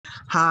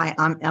Hi,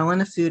 I'm Ellen,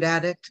 a food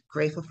addict,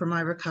 grateful for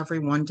my recovery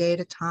one day at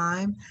a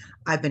time.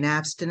 I've been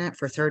abstinent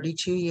for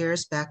 32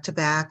 years back to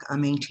back.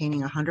 I'm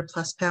maintaining 100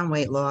 plus pound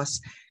weight loss,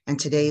 and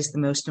today is the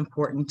most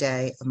important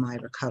day of my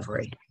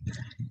recovery.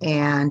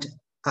 And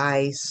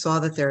I saw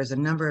that there is a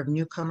number of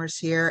newcomers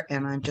here,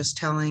 and I'm just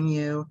telling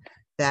you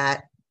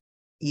that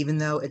even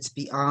though it's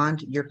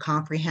beyond your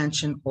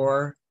comprehension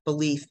or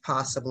belief,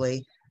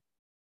 possibly,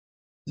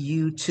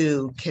 you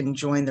too can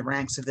join the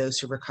ranks of those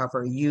who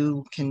recover.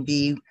 You can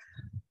be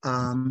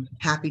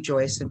happy,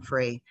 joyous, and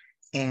free,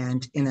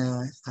 and in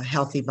a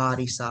healthy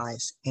body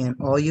size. And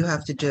all you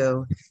have to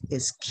do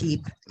is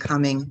keep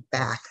coming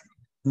back.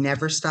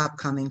 Never stop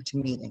coming to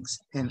meetings.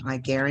 And I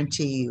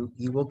guarantee you,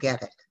 you will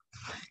get it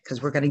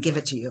because we're going to give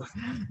it to you.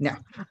 No,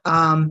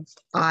 um,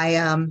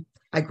 I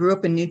I grew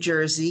up in New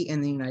Jersey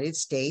in the United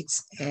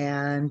States,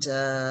 and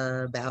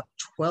about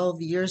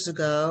 12 years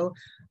ago,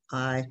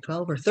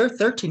 12 or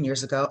 13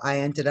 years ago, I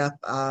ended up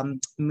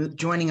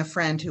joining a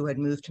friend who had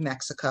moved to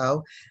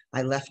Mexico.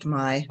 I left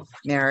my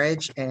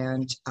marriage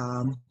and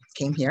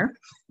came here,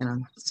 and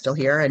I'm still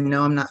here. And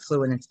no, I'm not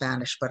fluent in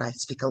Spanish, but I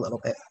speak a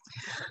little bit.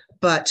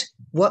 But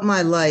what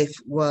my life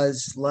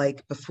was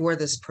like before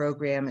this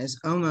program is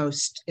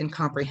almost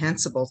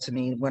incomprehensible to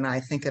me when I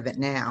think of it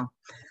now.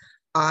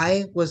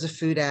 I was a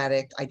food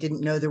addict. I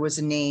didn't know there was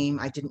a name.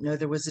 I didn't know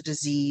there was a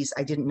disease.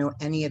 I didn't know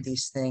any of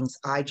these things.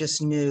 I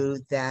just knew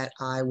that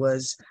I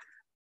was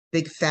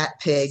big fat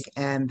pig,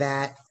 and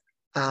that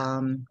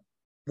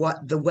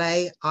what the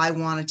way I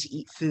wanted to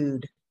eat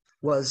food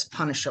was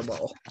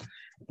punishable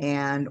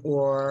and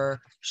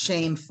or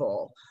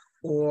shameful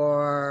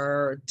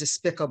or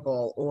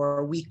despicable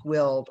or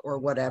weak-willed or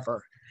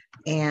whatever.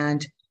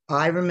 And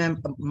I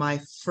remember my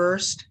very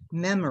first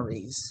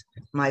memories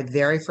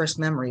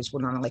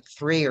when I'm like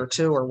 3 or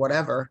 2 or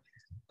whatever,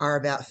 are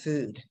about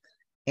food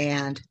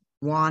and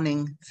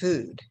wanting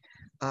food,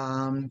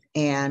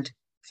 and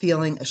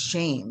feeling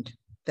ashamed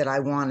that I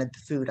wanted the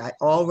food. I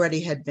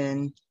already had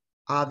been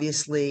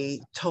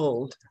obviously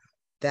told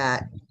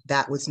that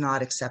that was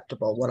not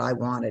acceptable, what I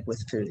wanted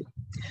with food.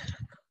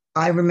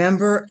 I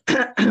remember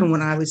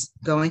when I was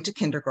going to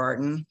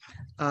kindergarten,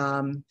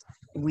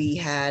 we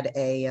had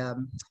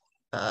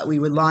we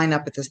would line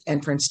up at the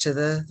entrance to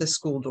the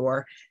school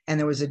door, and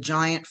there was a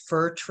giant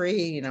fir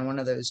tree, one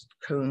of those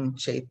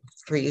cone-shaped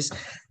trees,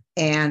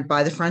 and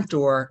by the front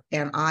door.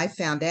 And I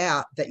found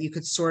out that you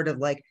could sort of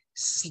like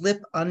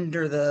slip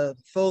under the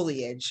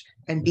foliage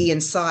and be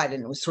inside,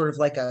 and it was sort of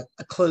like a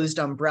closed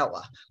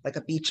umbrella, like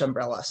a beach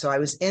umbrella. So I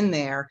was in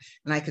there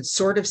and I could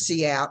sort of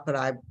see out,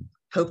 but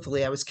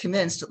hopefully I was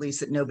convinced at least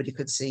that nobody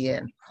could see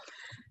in.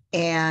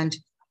 And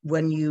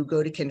when you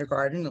go to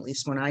kindergarten, at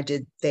least when I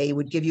did, they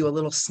would give you a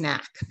little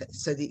snack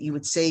so that you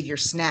would save your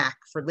snack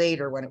for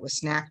later when it was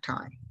snack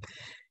time.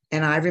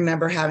 And I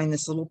remember having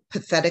this little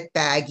pathetic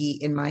baggie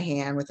in my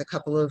hand with a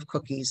couple of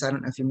cookies. I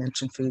don't know if you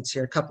mentioned foods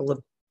here, a couple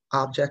of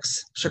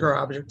objects, sugar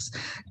objects,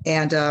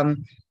 and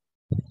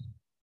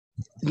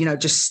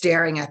just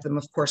staring at them,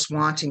 of course,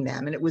 wanting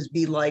them. And it would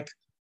be like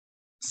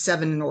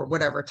 7 or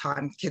whatever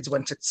time kids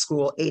went to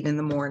school, 8 in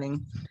the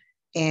morning,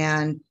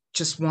 and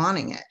just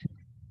wanting it.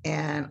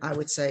 And I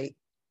would say,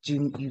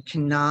 you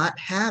cannot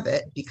have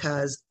it,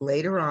 because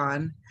later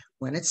on,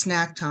 when it's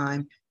snack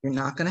time, you're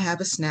not going to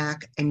have a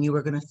snack and you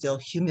are going to feel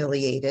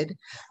humiliated.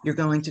 You're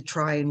going to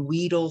try and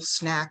wheedle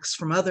snacks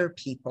from other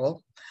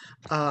people.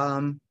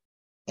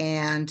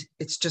 And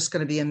it's just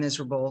going to be a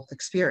miserable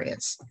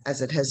experience,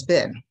 as it has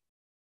been.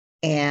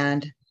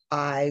 And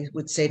I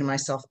would say to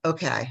myself,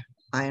 okay,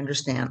 I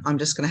understand. I'm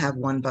just going to have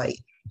one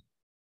bite.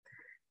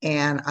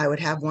 And I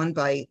would have one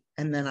bite.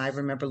 And then I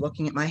remember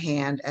looking at my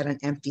hand at an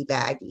empty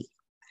baggie.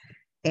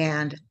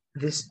 And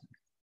this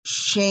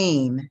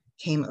shame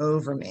came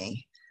over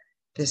me,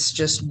 this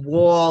just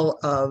wall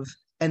of,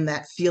 and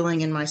that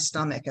feeling in my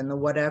stomach and the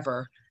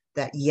whatever,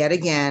 that yet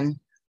again,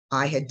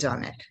 I had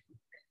done it.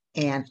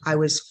 And I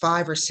was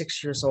 5 or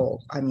 6 years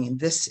old. I mean,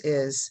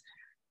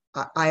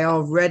 I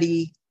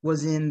already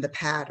was in the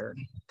pattern.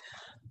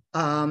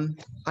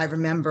 I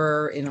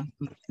remember in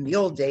the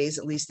old days,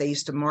 at least, they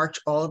used to march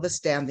all of us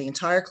down, the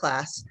entire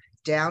class,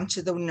 down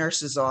to the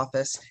nurse's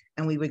office,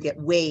 and we would get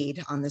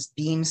weighed on this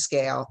beam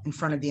scale in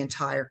front of the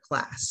entire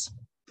class.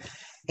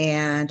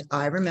 And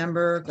I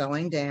remember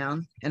going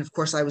down, and of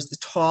course I was the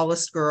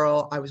tallest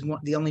girl. I was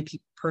the only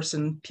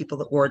people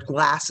that wore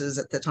glasses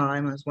at the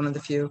time. I was one of the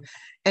few.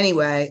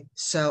 Anyway,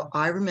 so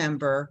I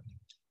remember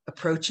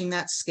approaching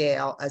that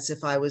scale as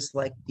if I was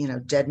like,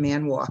 dead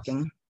man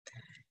walking.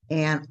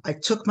 And I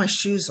took my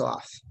shoes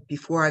off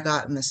before I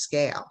got in the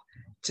scale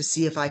to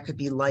see if I could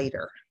be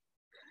lighter.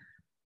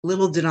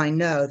 Little did I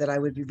know that I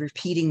would be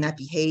repeating that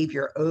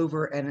behavior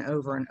over and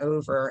over and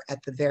over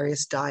at the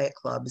various diet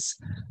clubs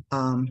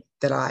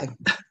that I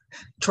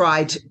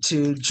tried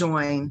to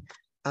join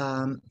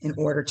in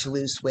order to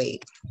lose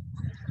weight.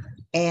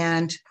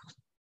 And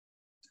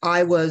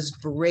I was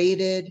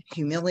berated,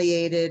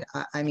 humiliated.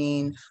 I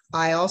mean,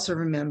 I also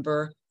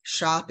remember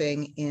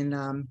shopping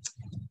in,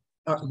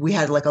 we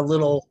had like a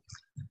little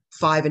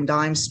 5 and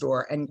dime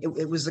store, and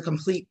it was a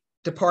complete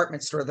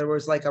department store. There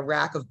was like a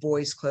rack of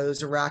boys'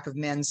 clothes, a rack of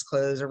men's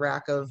clothes, a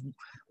rack of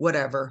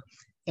whatever,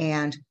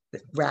 and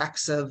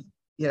racks of,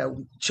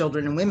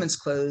 children and women's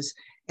clothes.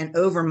 And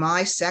over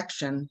my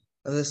section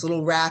of this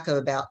little rack of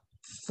about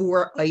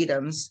 4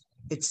 items,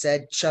 it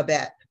said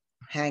Chubette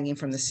hanging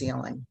from the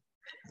ceiling.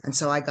 And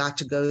so I got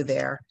to go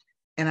there.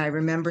 And I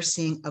remember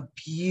seeing a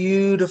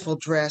beautiful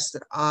dress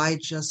that I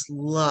just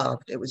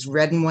loved. It was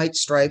red and white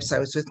stripes. I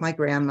was with my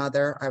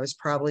grandmother. I was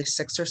probably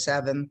 6 or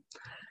 7.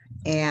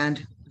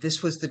 And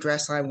this was the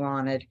dress I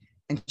wanted.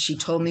 And she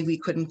told me we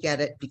couldn't get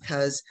it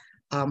because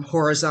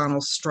horizontal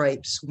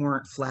stripes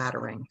weren't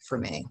flattering for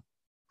me.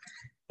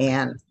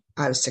 And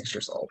I was 6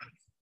 years old,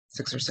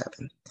 6 or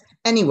 7.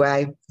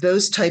 Anyway,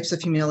 those types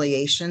of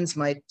humiliations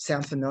might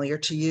sound familiar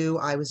to you.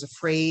 I was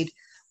afraid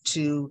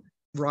to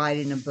ride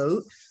in a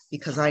boat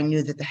because I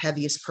knew that the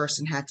heaviest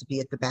person had to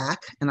be at the back,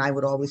 and I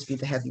would always be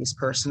the heaviest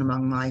person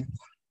among my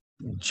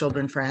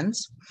children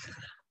friends.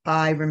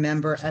 I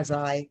remember as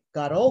I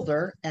got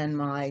older and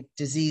my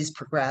disease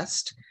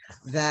progressed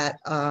that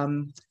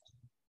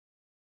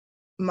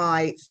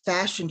my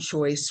fashion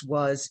choice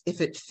was, if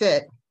it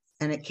fit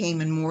and it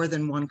came in more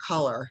than one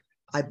color,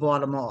 I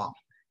bought them all.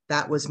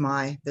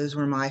 Those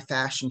were my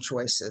fashion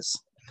choices.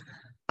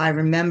 I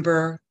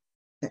remember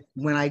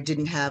when I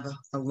didn't have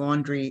a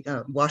laundry,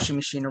 washing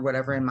machine or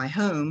whatever in my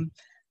home,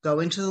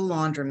 going to the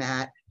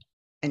laundromat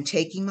and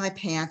taking my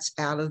pants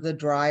out of the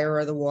dryer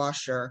or the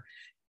washer,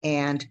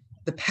 and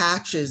the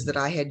patches that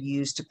I had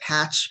used to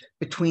patch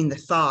between the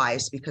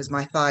thighs, because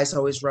my thighs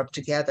always rubbed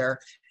together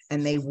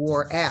and they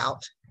wore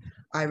out.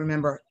 I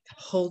remember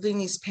holding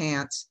these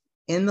pants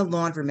in the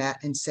laundromat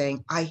and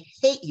saying, I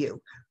hate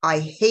you, I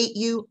hate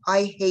you,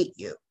 I hate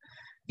you,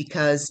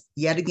 because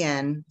yet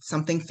again,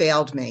 something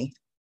failed me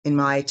in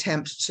my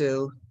attempt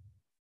to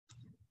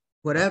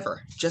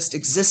just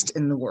exist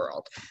in the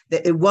world.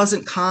 That it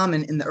wasn't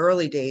common in the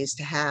early days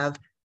to have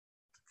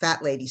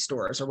fat lady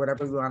stores or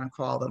whatever we want to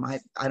call them. I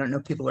don't know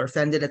if people are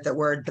offended at that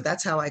word, but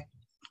that's how I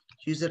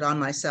use it on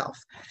myself.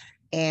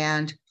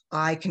 And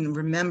I can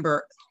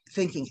remember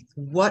thinking,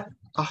 what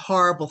a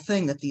horrible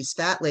thing that these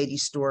fat lady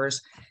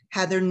stores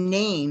had their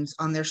names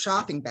on their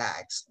shopping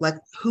bags. Like,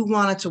 who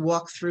wanted to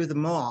walk through the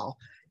mall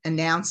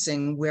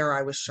announcing where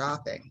I was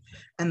shopping?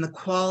 And the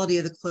quality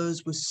of the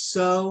clothes was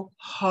so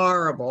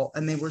horrible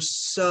and they were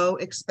so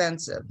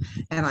expensive.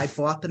 And I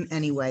bought them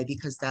anyway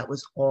because that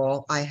was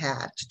all I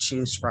had to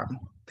choose from.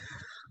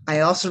 I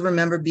also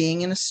remember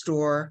being in a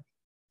store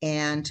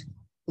and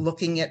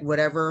looking at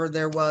whatever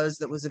there was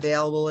that was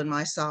available in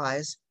my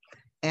size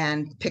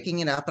and picking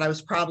it up. And I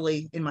was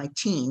probably in my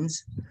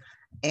teens.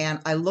 And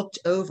I looked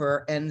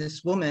over, and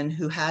this woman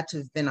who had to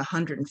have been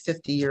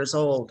 150 years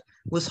old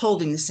was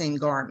holding the same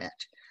garment.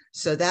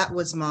 So that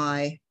was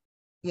my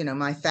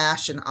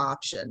fashion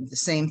option, the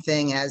same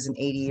thing as an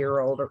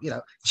 80-year-old, or,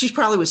 she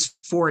probably was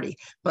 40,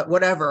 but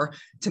whatever,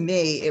 to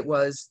me, it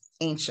was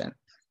ancient.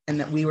 And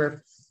that we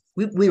were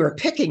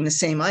picking the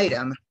same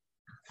item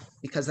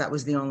because that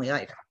was the only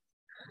item.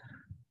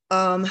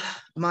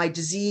 My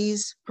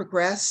disease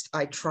progressed.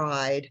 I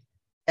tried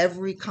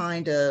every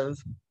kind of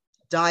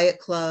diet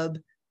club,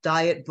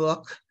 diet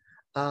book,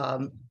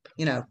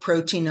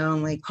 protein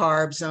only,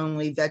 carbs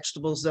only,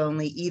 vegetables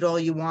only, eat all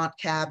you want,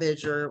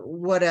 cabbage or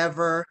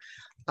whatever.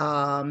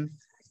 I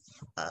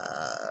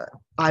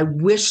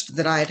wished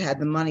that I had had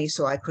the money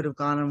so I could have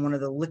gone on one of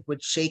the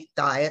liquid shake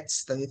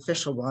diets, the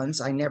official ones.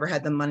 I never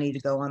had the money to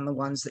go on the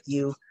ones that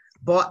you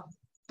bought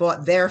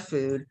their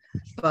food.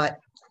 But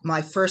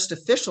my first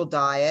official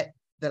diet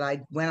that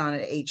I went on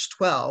at age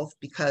 12,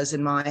 because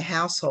in my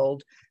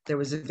household, there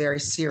was a very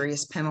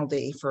serious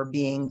penalty for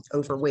being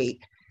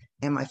overweight.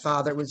 And my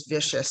father was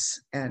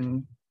vicious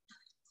and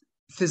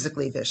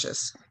physically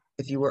vicious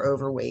if you were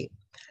overweight.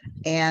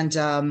 And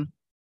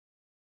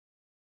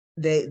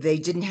they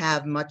didn't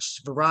have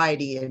much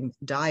variety in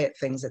diet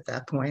things at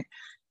that point.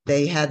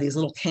 They had these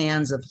little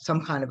cans of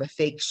some kind of a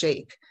fake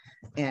shake,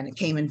 and it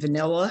came in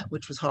vanilla,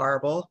 which was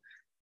horrible.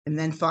 And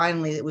then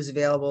finally it was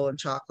available in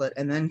chocolate,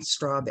 and then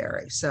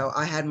strawberry. So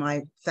I had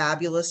my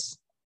fabulous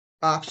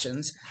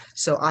options.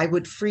 So I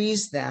would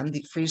freeze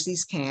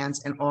these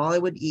cans, and all I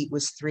would eat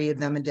was 3 of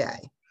them a day.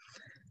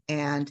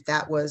 And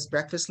that was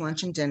breakfast,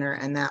 lunch, and dinner.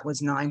 And that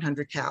was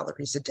 900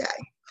 calories a day.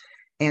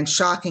 And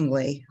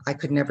shockingly, I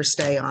could never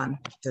stay on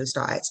those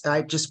diets.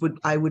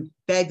 I would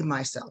beg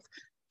myself,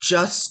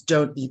 just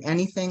don't eat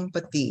anything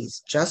but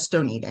these. Just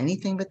don't eat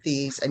anything but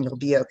these, and you'll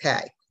be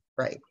okay.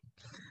 Right.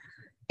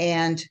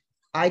 And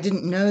I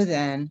didn't know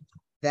then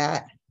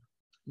that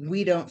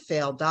we don't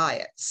fail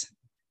diets.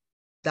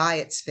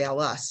 Diets fail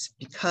us,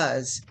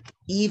 because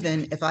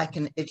even if I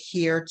can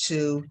adhere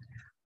to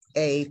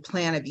a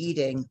plan of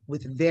eating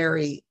with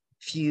very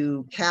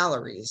few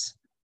calories,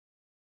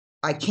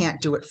 I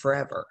can't do it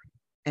forever.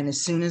 And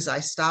as soon as I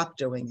stop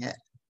doing it,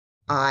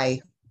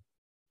 I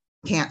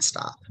can't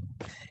stop.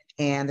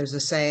 And there's a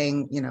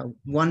saying,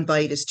 1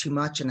 bite is too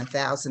much and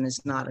 1,000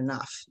 is not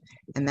enough.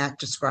 And that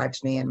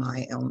describes me and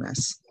my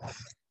illness.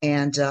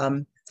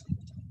 And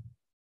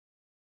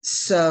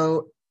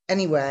so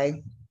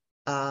anyway,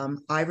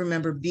 I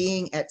remember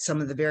being at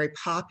some of the very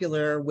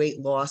popular weight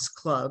loss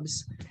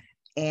clubs,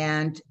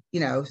 and,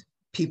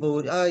 people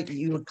would,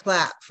 you would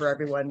clap for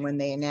everyone when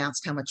they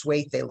announced how much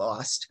weight they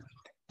lost.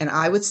 And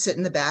I would sit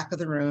in the back of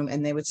the room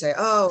and they would say,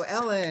 "Oh,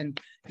 Ellen,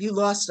 you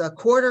lost a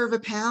quarter of a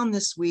pound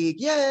this week.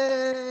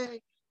 Yay."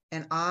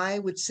 And I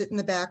would sit in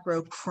the back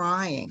row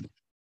crying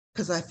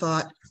because I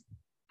thought,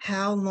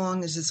 how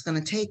long is this going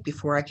to take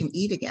before I can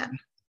eat again?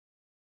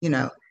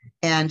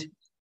 And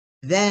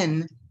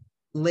then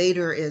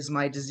later, as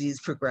my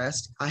disease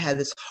progressed, I had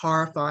this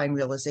horrifying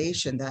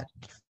realization that,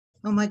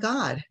 oh my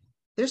God,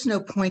 there's no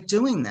point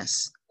doing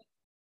this,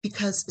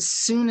 because as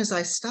soon as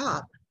I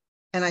stop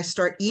and I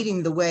start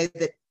eating the way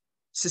that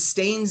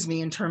sustains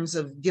me in terms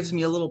of gives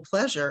me a little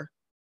pleasure,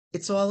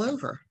 it's all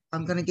over.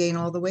 I'm going to gain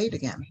all the weight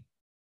again.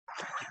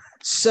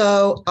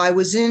 So I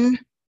was in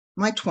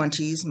my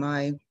 20s,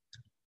 my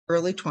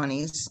early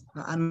 20s,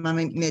 I'm my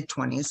mid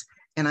 20s,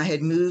 and I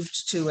had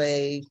moved to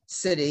a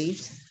city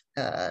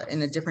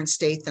in a different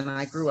state than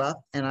I grew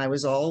up, and I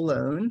was all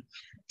alone,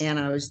 and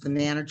I was the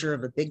manager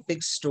of a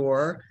big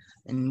store,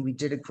 and we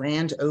did a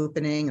grand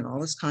opening and all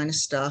this kind of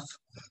stuff,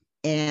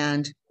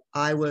 and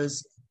I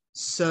was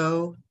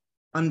so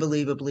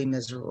unbelievably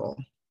miserable.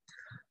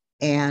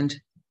 And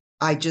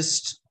I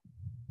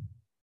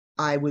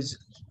was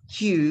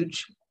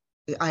huge.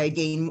 I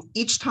gained,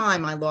 each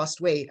time I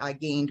lost weight, I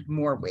gained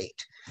more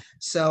weight.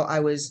 So I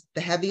was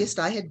the heaviest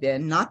I had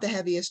been, not the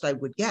heaviest I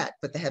would get,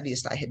 but the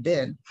heaviest I had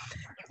been.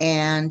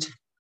 And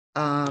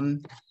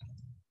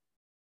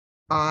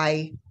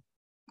I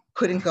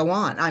couldn't go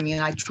on. I mean,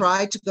 I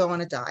tried to go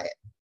on a diet.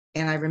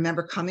 And I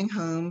remember coming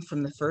home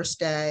from the first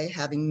day,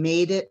 having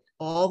made it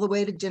all the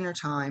way to dinner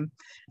time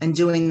and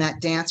doing that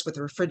dance with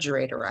the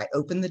refrigerator. I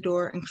opened the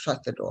door and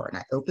shut the door, and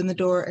I opened the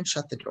door and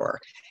shut the door.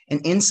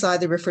 And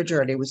inside the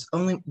refrigerator was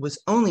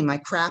only my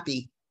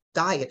crappy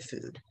diet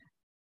food.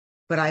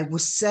 But I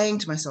was saying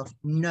to myself,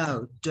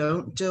 no,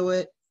 don't do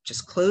it.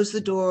 Just close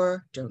the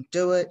door. Don't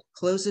do it.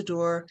 Close the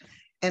door.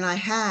 And I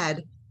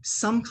had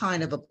some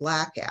kind of a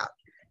blackout,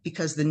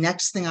 because the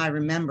next thing I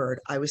remembered,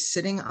 I was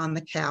sitting on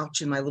the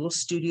couch in my little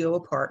studio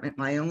apartment,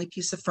 my only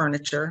piece of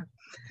furniture.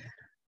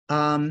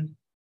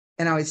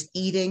 And I was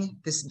eating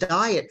this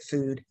diet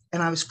food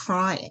and I was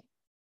crying.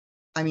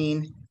 I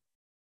mean,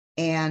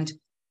 and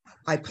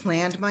I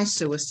planned my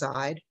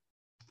suicide.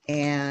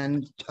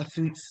 And a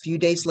few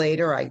days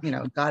later, I,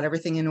 got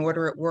everything in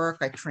order at work.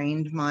 I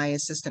trained my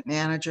assistant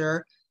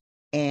manager,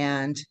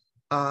 and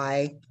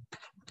I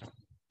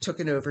took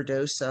an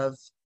overdose of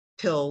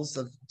pills,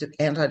 of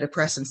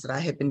antidepressants that I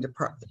had been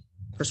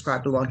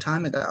prescribed a long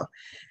time ago.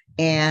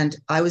 And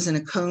I was in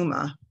a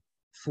coma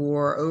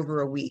for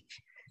over a week.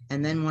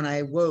 And then when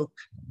I woke,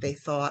 they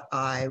thought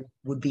I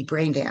would be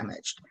brain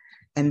damaged.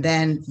 And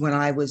then when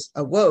I was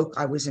awoke,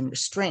 I was in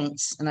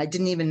restraints, and I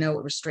didn't even know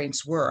what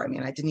restraints were. I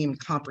mean, I didn't even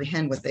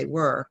comprehend what they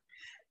were.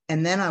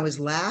 And then I was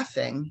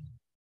laughing,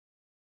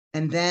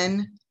 and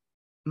then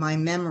my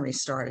memory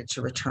started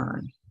to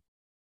return.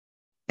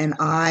 And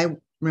I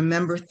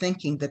remember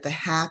thinking that the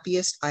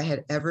happiest I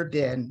had ever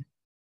been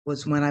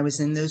was when I was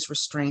in those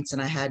restraints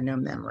and I had no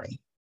memory.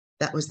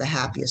 That was the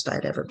happiest I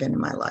had ever been in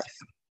my life,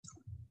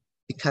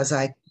 because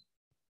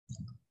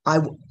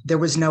there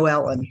was no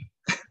Ellen.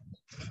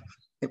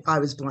 I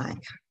was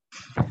blank.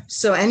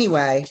 So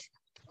anyway,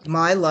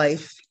 my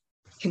life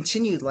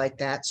continued like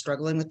that,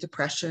 struggling with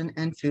depression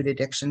and food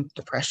addiction,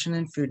 depression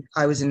and food.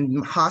 I was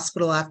in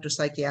hospital after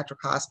psychiatric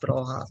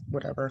hospital,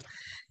 whatever.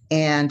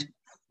 And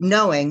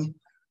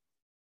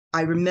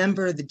I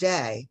remember the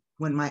day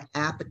when my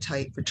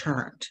appetite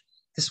returned.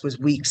 This was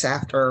weeks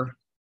after.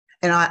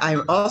 And I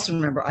also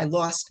remember I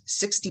lost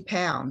 60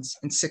 pounds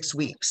in 6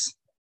 weeks.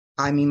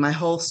 I mean, my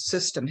whole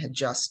system had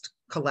just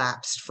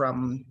collapsed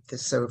from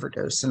this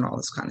overdose and all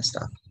this kind of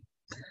stuff.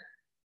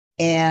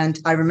 And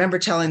I remember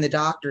telling the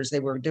doctors, they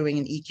were doing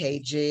an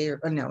EKG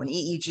an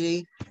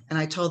EEG. And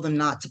I told them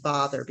not to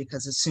bother,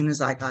 because as soon as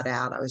I got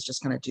out, I was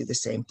just going to do the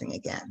same thing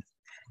again.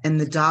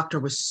 And the doctor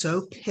was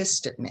so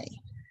pissed at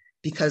me,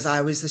 because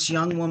I was this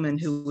young woman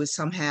who was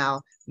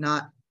somehow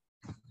not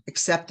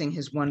accepting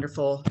his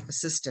wonderful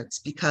assistance,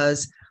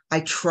 because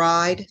I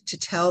tried to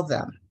tell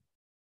them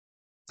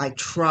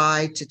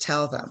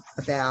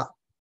about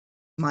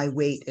my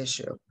weight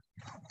issue.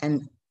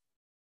 And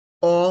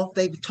all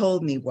they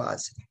told me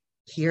was,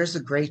 here's a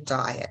great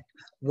diet.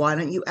 Why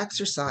don't you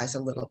exercise a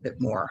little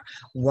bit more?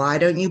 Why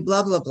don't you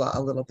blah, blah, blah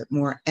a little bit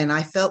more? And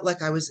I felt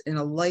like I was in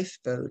a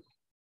lifeboat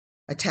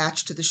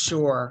attached to the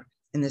shore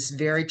in this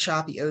very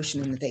choppy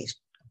ocean, and they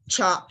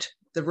chopped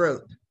the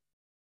rope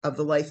of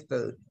the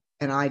lifeboat,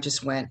 and I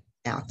just went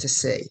out to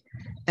sea.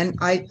 And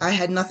I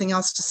had nothing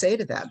else to say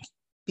to them,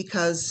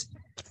 because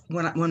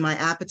when my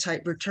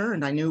appetite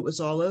returned, I knew it was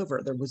all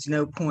over. There was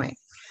no point.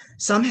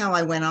 Somehow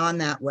I went on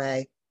that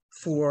way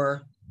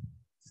for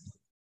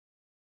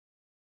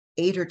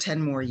 8 or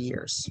 10 more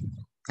years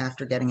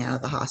after getting out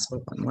of the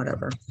hospital and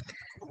whatever.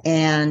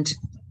 And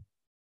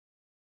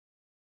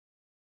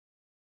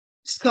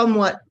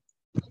somewhat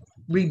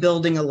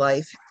rebuilding a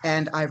life.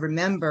 And I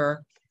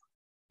remember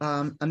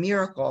a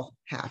miracle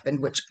happened,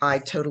 which I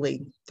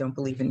totally don't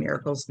believe in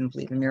miracles, didn't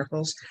believe in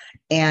miracles.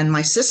 And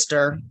my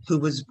sister, who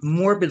was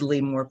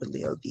morbidly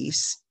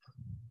obese,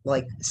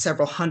 like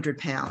several 100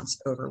 pounds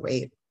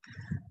overweight,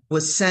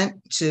 was sent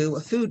to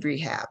a food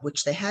rehab,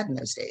 which they had in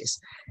those days,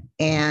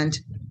 and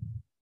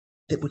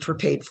which were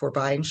paid for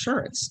by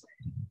insurance.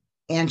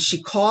 And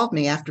she called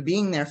me after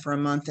being there for a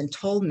month and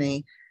told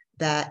me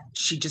that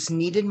she just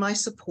needed my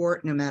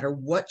support no matter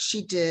what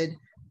she did,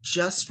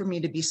 just for me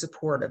to be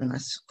supportive. And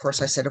of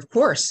course I said, of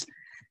course.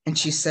 And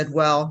she said,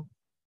 well,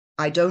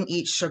 I don't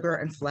eat sugar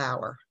and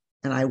flour,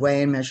 and I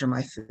weigh and measure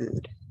my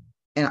food.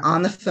 And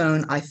on the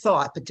phone, I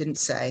thought, but didn't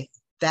say,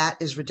 that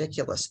is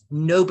ridiculous.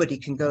 Nobody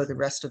can go the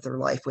rest of their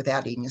life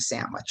without eating a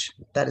sandwich.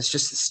 That is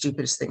just the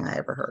stupidest thing I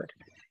ever heard.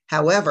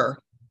 However,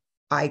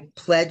 I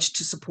pledged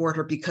to support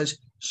her because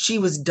she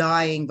was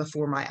dying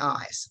before my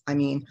eyes. I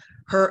mean,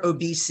 her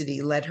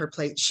obesity led her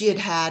plate. She had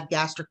had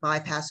gastric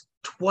bypass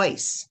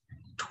twice.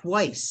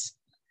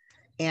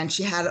 And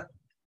she had,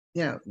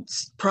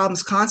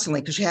 problems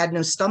constantly because she had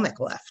no stomach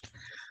left.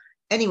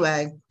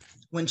 Anyway,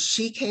 when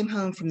she came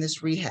home from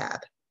this rehab,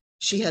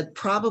 she had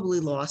probably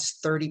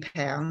lost 30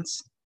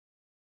 pounds,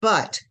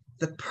 but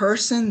the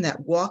person that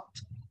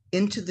walked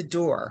into the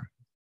door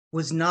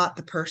was not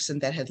the person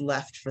that had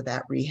left for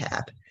that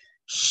rehab.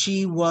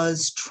 She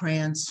was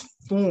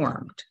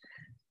transformed,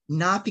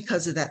 not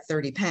because of that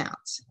 30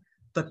 pounds,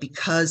 but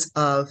because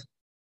of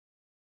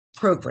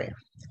program.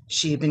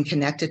 She had been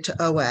connected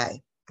to OA,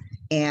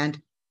 and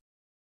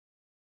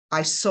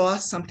I saw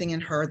something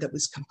in her that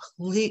was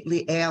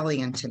completely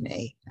alien to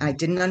me. I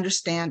didn't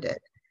understand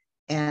it.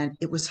 And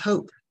it was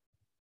hope.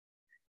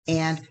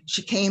 And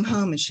she came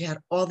home and she had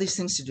all these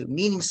things to do,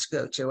 meetings to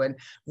go to, and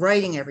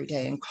writing every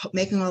day, and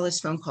making all these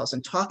phone calls,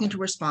 and talking to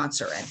her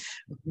sponsor,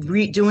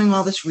 and doing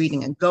all this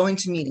reading, and going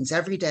to meetings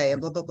every day, and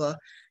blah, blah, blah.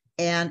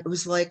 And it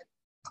was like,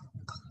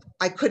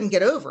 I couldn't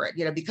get over it,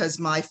 because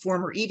my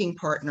former eating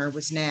partner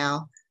was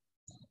now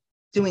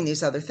doing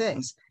these other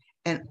things.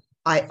 And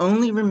I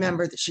only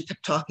remember that she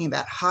kept talking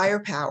about higher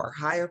power,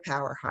 higher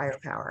power, higher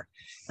power.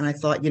 And I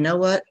thought, you know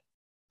what?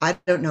 I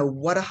don't know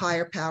what a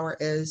higher power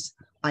is.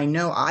 I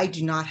know I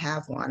do not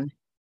have one,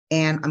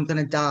 and I'm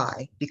going to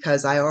die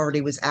because I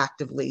already was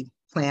actively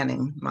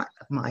planning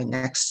my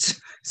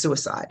next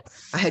suicide.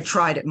 I had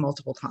tried it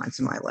multiple times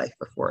in my life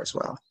before as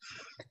well.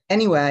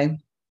 Anyway,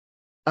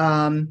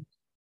 I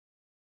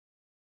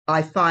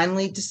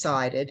finally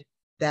decided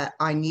that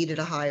I needed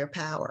a higher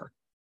power,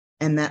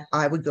 and that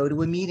I would go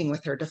to a meeting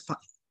with her to find,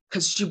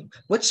 because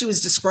what she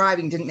was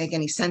describing didn't make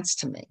any sense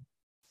to me.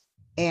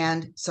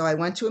 And so I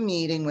went to a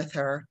meeting with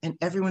her, and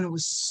everyone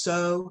was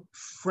so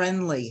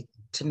friendly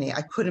to me.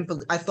 I couldn't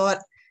believe, I thought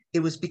it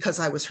was because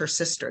I was her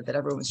sister that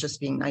everyone was just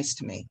being nice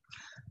to me.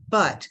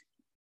 But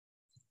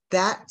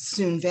that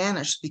soon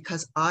vanished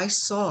because I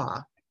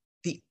saw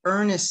the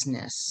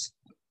earnestness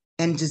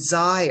and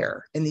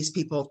desire in these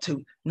people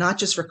to not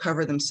just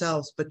recover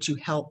themselves, but to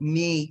help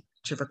me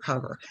to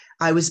recover.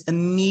 I was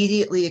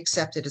immediately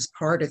accepted as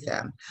part of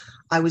them.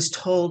 I was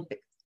told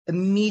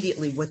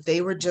immediately what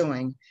they were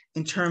doing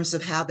in terms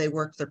of how they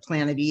worked their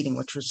plan of eating,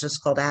 which was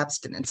just called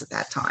abstinence at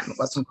that time. It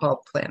wasn't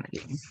called plan of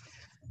eating.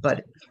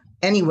 But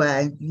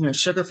anyway,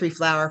 sugar-free,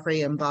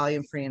 flour-free, and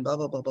volume-free, and blah,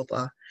 blah, blah, blah,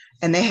 blah.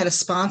 And they had a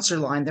sponsor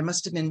line. There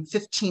must have been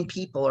 15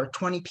 people or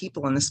 20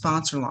 people in the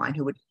sponsor line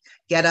who would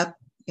get up,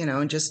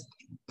 and just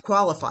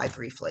qualify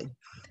briefly.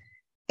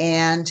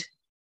 And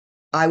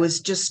I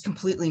was just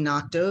completely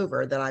knocked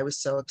over that I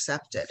was so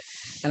accepted.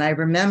 And I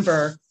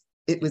remember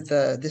it was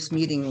this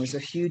meeting was a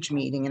huge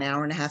meeting, an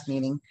hour-and-a-half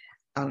meeting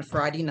on a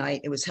Friday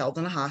night. It was held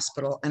in a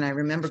hospital. And I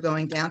remember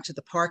going down to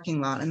the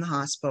parking lot in the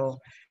hospital,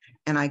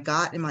 and I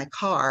got in my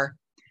car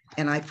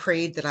and I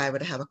prayed that I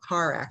would have a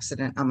car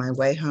accident on my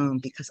way home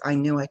because I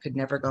knew I could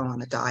never go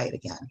on a diet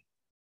again.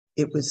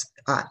 It was,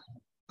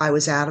 I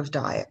was out of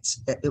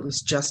diets. It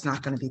was just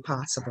not going to be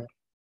possible.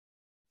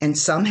 And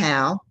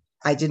somehow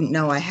I didn't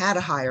know I had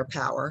a higher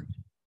power,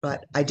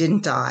 but I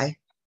didn't die.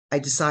 I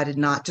decided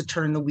not to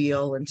turn the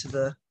wheel into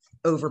the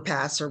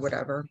overpass or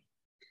whatever.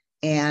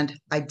 And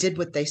I did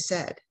what they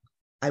said.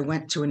 I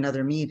went to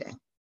another meeting.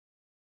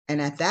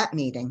 And at that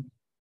meeting,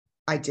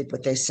 I did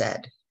what they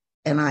said.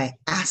 And I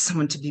asked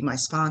someone to be my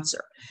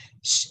sponsor.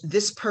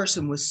 This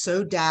person was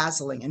so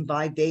dazzling and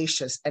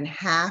vivacious and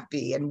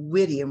happy and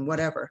witty and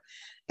whatever.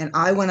 And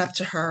I went up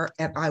to her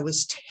and I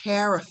was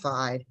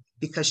terrified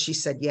because she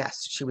said,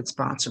 yes, she would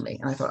sponsor me.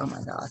 And I thought, oh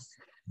my God,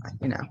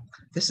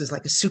 this is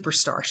like a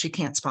superstar. She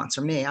can't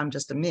sponsor me. I'm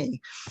just a me.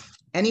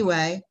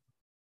 Anyway,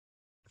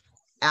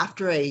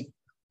 after a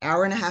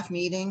hour-and-a-half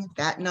meeting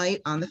that night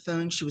on the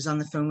phone, she was on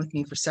the phone with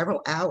me for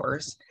several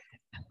hours,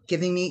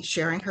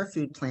 sharing her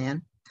food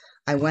plan.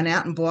 I went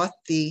out and bought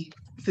the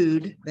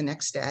food the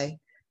next day.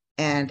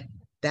 And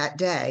that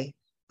day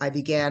I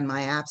began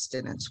my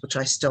abstinence, which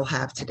I still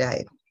have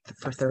today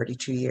for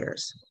 32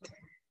 years.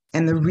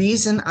 And the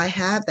reason I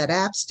have that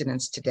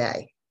abstinence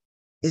today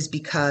is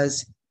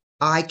because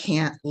I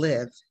can't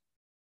live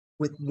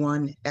with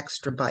one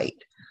extra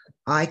bite.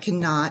 I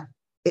cannot,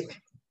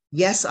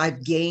 Yes,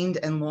 I've gained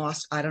and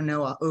lost, I don't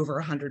know, over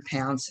 100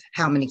 pounds,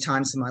 how many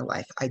times in my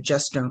life? I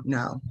just don't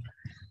know.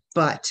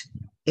 But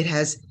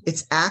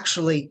it's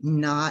actually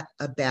not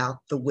about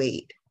the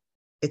weight.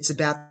 It's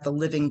about the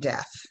living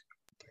death,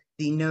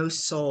 the no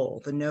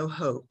soul, the no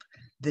hope,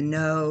 the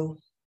no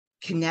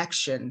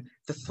connection,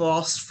 the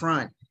false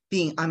front.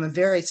 I'm a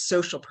very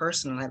social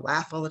person and I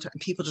laugh all the time.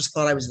 People just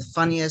thought I was the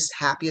funniest,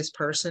 happiest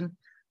person.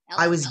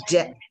 I was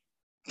dead.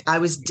 I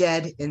was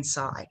dead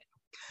inside.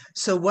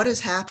 So what has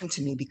happened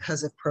to me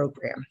because of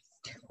program?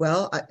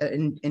 Well,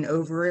 in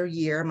over a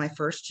year, my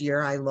first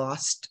year,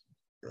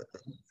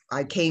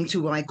 I came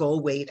to my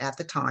goal weight at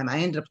the time. I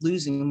ended up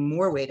losing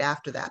more weight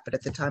after that, but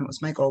at the time it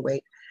was my goal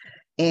weight.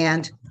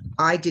 And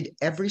I did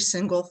every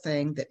single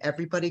thing that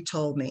everybody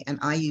told me. And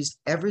I used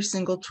every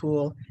single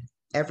tool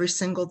every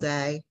single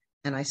day.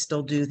 And I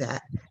still do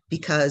that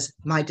because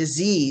my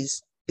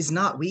disease is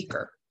not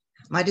weaker.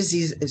 My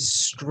disease is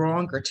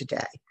stronger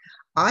today.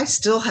 I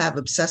still have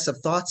obsessive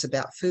thoughts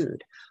about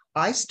food.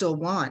 I still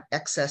want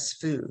excess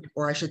food,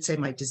 or I should say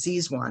my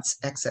disease wants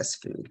excess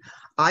food.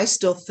 I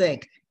still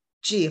think,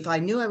 gee, if I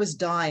knew I was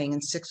dying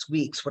in 6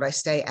 weeks, would I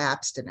stay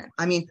abstinent?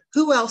 I mean,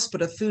 who else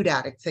but a food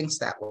addict thinks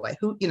that way?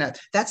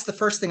 That's the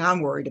first thing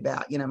I'm worried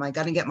about. Am I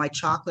going to get my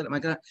chocolate? Am I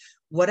going to,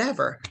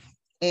 whatever?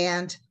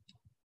 And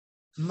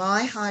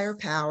my higher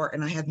power,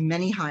 and I have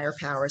many higher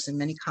powers and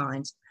many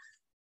kinds.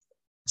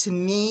 To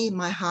me,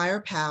 my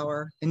higher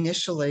power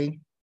initially,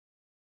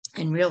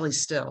 and really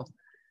still,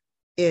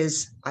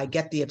 is I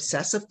get the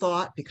obsessive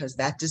thought because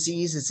that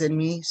disease is in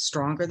me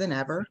stronger than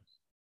ever.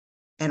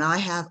 And I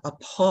have a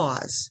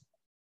pause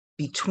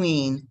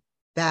between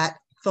that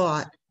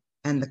thought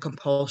and the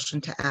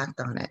compulsion to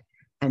act on it.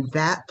 And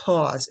that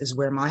pause is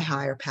where my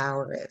higher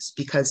power is,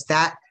 because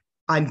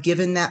I'm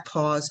given that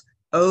pause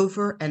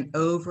over and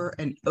over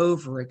and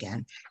over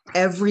again.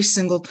 Every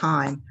single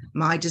time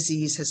my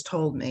disease has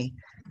told me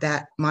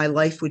that my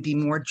life would be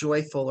more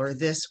joyful or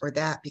this or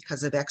that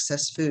because of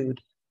excess food,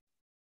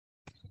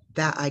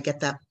 that I get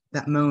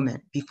that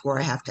moment before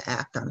I have to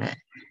act on it.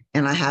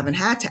 And I haven't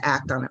had to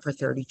act on it for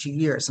 32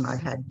 years. And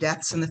I've had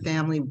deaths in the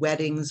family,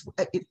 weddings,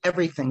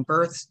 everything,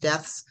 births,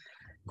 deaths,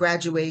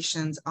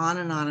 graduations, on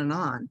and on and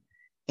on.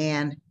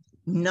 And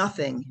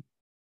nothing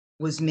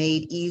was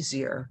made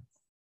easier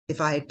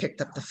if I had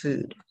picked up the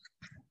food.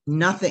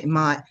 Nothing,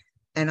 a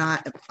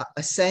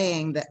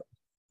saying that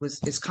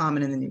is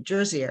common in the New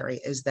Jersey area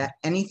is that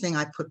anything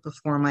I put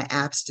before my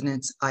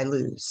abstinence, I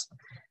lose.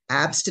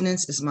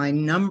 Abstinence is my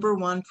number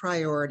one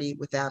priority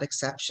without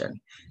exception.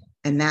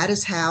 And that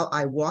is how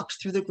I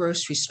walked through the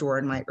grocery store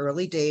in my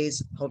early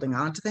days, holding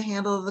onto the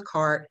handle of the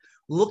cart,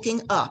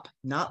 looking up,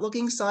 not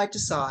looking side to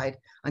side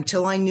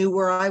until I knew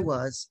where I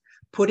was,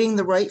 putting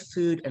the right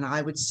food. And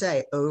I would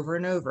say over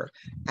and over,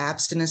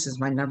 abstinence is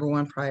my number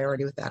one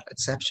priority without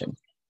exception.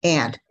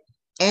 And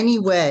any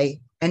way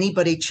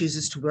anybody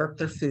chooses to work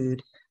their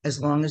food, as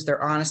long as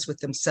they're honest with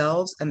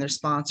themselves and their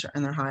sponsor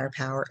and their higher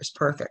power, is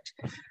perfect.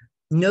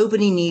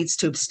 Nobody needs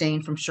to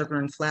abstain from sugar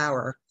and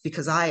flour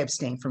because I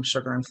abstain from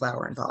sugar and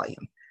flour and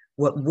volume.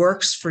 What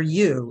works for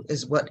you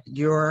is what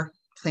your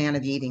plan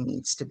of eating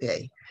needs to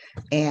be.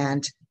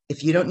 And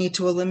if you don't need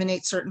to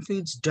eliminate certain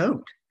foods,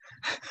 don't.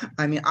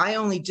 I mean, I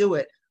only do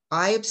it.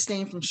 I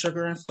abstain from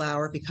sugar and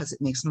flour because it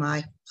makes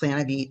my plan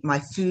of eat, my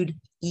food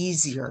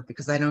easier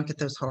because I don't get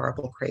those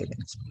horrible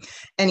cravings.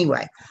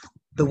 Anyway,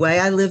 the way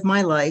I live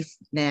my life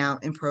now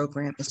in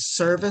program is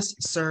service,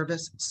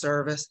 service,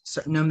 service.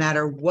 No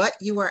matter what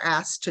you are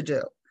asked to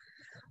do,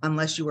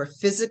 unless you are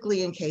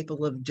physically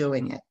incapable of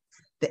doing it,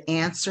 the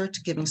answer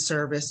to giving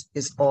service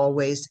is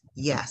always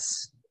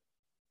yes.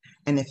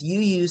 And if you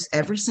use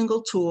every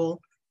single tool,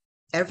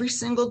 every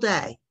single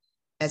day,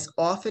 as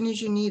often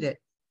as you need it,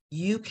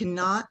 you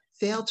cannot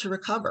fail to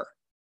recover.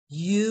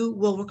 You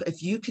will,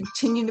 if you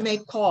continue to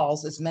make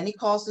calls, as many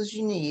calls as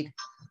you need,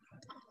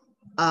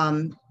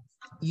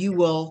 you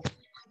will,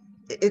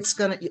 it's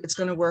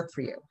gonna work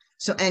for you.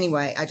 So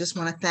anyway, I just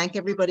want to thank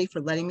everybody for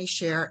letting me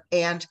share.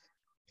 And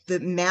the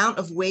amount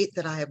of weight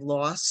that I have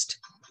lost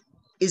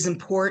is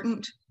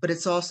important, but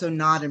it's also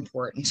not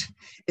important.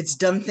 It's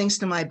done things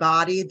to my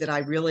body that I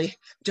really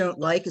don't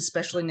like,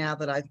 especially now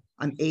that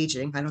I'm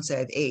aging. I don't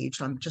say I've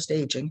aged, I'm just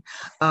aging.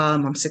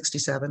 I'm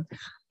 67.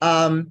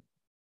 I'm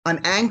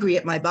angry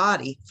at my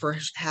body for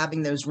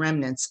having those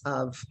remnants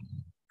of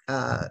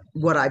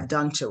what I've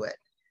done to it.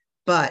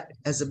 But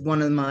as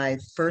one of my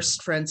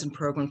first friends in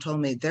program told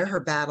me, they're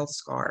her battle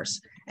scars.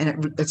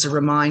 And it's a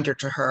reminder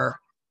to her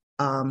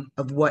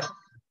of what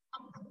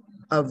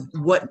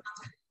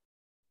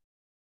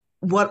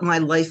my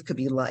life could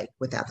be like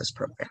without this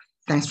program.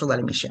 Thanks for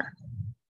letting me share.